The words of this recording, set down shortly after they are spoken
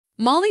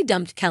Molly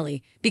dumped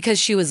Kelly because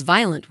she was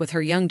violent with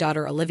her young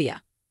daughter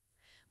Olivia.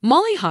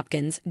 Molly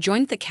Hopkins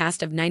joined the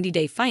cast of 90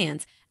 Day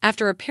Fiancé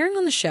after appearing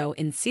on the show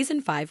in Season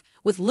 5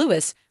 with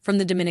Louis from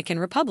the Dominican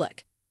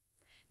Republic.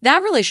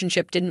 That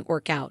relationship didn't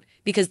work out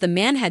because the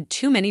man had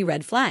too many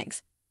red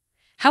flags.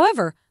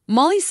 However,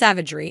 Molly's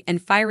savagery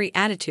and fiery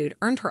attitude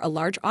earned her a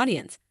large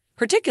audience,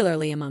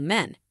 particularly among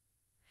men.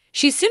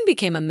 She soon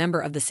became a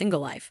member of the single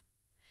life.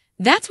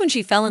 That's when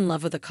she fell in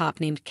love with a cop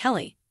named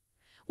Kelly.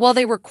 While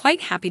they were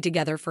quite happy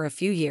together for a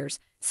few years,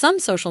 some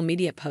social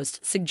media posts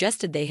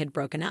suggested they had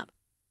broken up.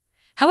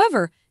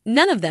 However,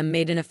 none of them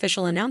made an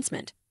official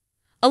announcement.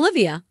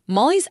 Olivia,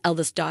 Molly's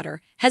eldest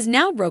daughter, has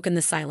now broken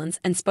the silence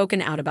and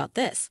spoken out about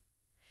this.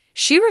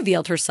 She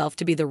revealed herself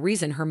to be the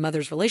reason her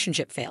mother's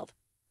relationship failed.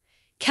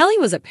 Kelly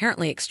was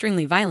apparently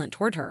extremely violent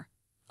toward her.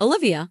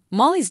 Olivia,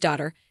 Molly's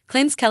daughter,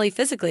 claims Kelly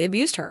physically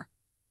abused her.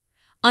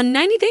 On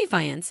 90 Day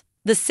Fiancé,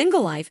 The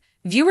Single Life,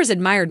 viewers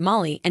admired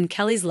Molly and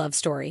Kelly's love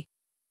story.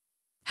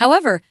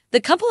 However,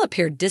 the couple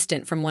appeared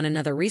distant from one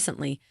another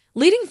recently,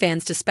 leading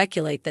fans to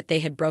speculate that they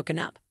had broken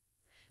up.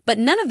 But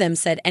none of them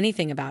said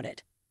anything about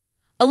it.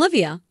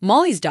 Olivia,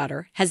 Molly's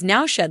daughter, has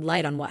now shed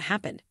light on what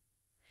happened.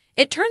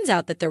 It turns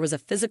out that there was a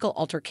physical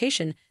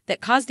altercation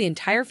that caused the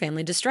entire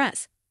family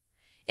distress.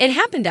 It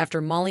happened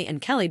after Molly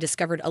and Kelly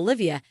discovered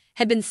Olivia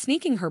had been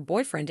sneaking her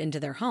boyfriend into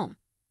their home.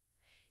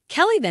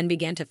 Kelly then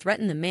began to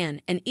threaten the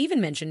man and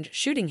even mentioned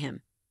shooting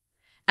him.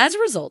 As a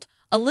result,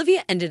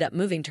 Olivia ended up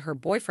moving to her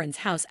boyfriend's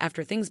house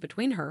after things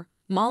between her,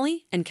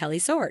 Molly, and Kelly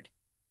soared.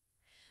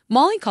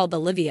 Molly called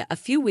Olivia a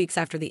few weeks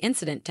after the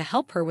incident to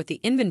help her with the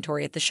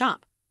inventory at the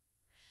shop.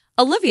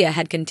 Olivia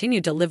had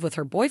continued to live with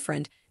her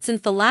boyfriend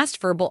since the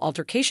last verbal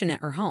altercation at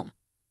her home.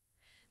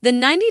 The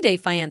 90 Day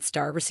Fiancé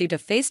star received a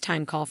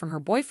FaceTime call from her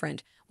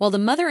boyfriend while the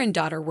mother and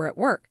daughter were at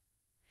work.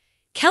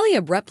 Kelly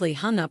abruptly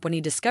hung up when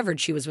he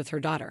discovered she was with her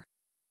daughter.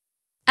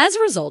 As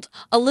a result,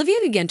 Olivia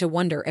began to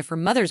wonder if her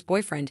mother's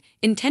boyfriend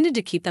intended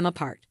to keep them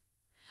apart.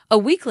 A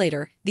week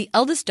later, the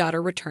eldest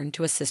daughter returned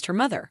to assist her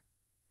mother.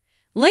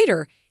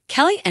 Later,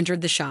 Kelly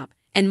entered the shop,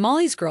 and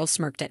Molly's girl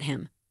smirked at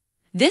him.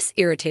 This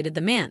irritated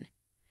the man.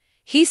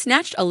 He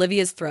snatched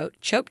Olivia's throat,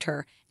 choked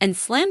her, and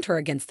slammed her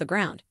against the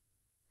ground.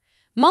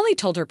 Molly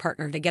told her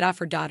partner to get off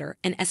her daughter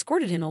and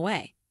escorted him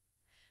away.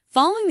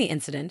 Following the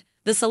incident,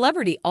 the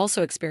celebrity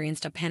also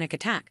experienced a panic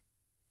attack.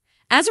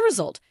 As a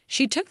result,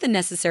 she took the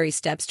necessary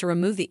steps to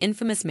remove the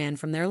infamous man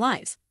from their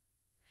lives.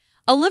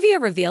 Olivia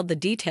revealed the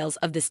details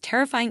of this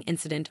terrifying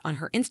incident on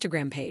her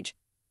Instagram page.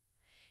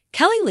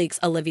 Kelly leaks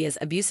Olivia's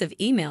abusive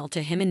email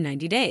to him in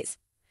 90 days.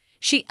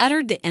 She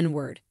uttered the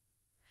N-word.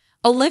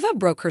 Olivia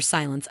broke her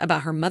silence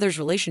about her mother's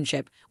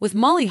relationship with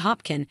Molly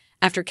Hopkins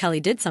after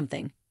Kelly did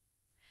something.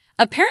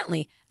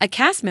 Apparently, a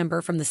cast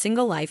member from The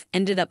Single Life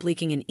ended up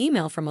leaking an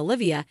email from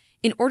Olivia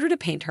in order to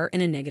paint her in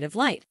a negative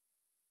light.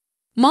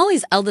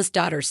 Molly's eldest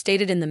daughter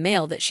stated in the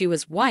mail that she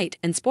was white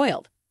and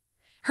spoiled.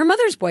 Her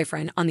mother's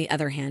boyfriend, on the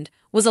other hand,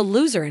 was a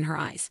loser in her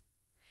eyes.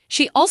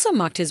 She also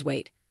mocked his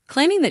weight,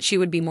 claiming that she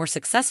would be more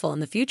successful in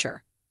the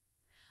future.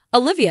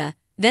 Olivia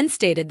then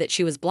stated that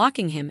she was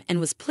blocking him and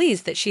was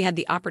pleased that she had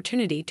the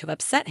opportunity to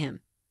upset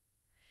him.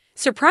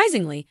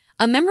 Surprisingly,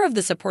 a member of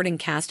the supporting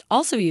cast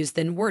also used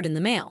the N-word in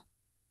the mail.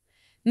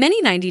 Many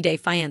 90 Day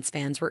Fiancé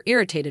fans were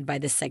irritated by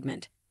this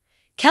segment.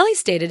 Kelly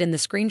stated in the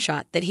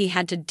screenshot that he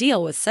had to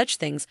deal with such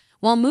things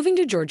while moving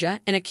to Georgia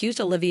and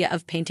accused Olivia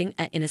of painting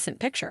an innocent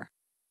picture.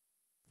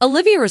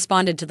 Olivia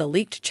responded to the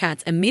leaked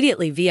chats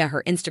immediately via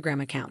her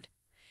Instagram account.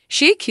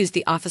 She accused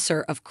the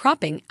officer of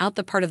cropping out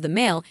the part of the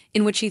mail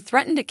in which he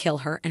threatened to kill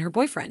her and her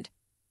boyfriend.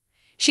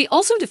 She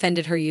also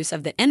defended her use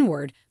of the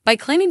N-word by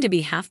claiming to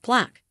be half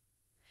black.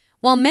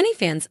 While many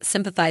fans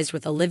sympathized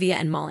with Olivia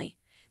and Molly,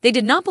 they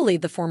did not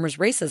believe the former's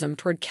racism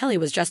toward Kelly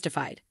was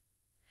justified.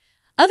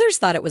 Others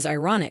thought it was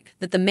ironic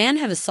that the man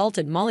had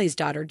assaulted Molly's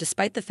daughter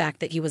despite the fact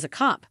that he was a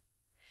cop.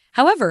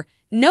 However,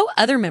 no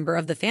other member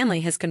of the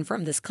family has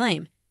confirmed this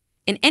claim.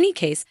 In any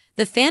case,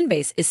 the fan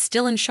base is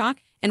still in shock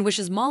and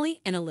wishes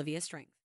Molly and Olivia strength.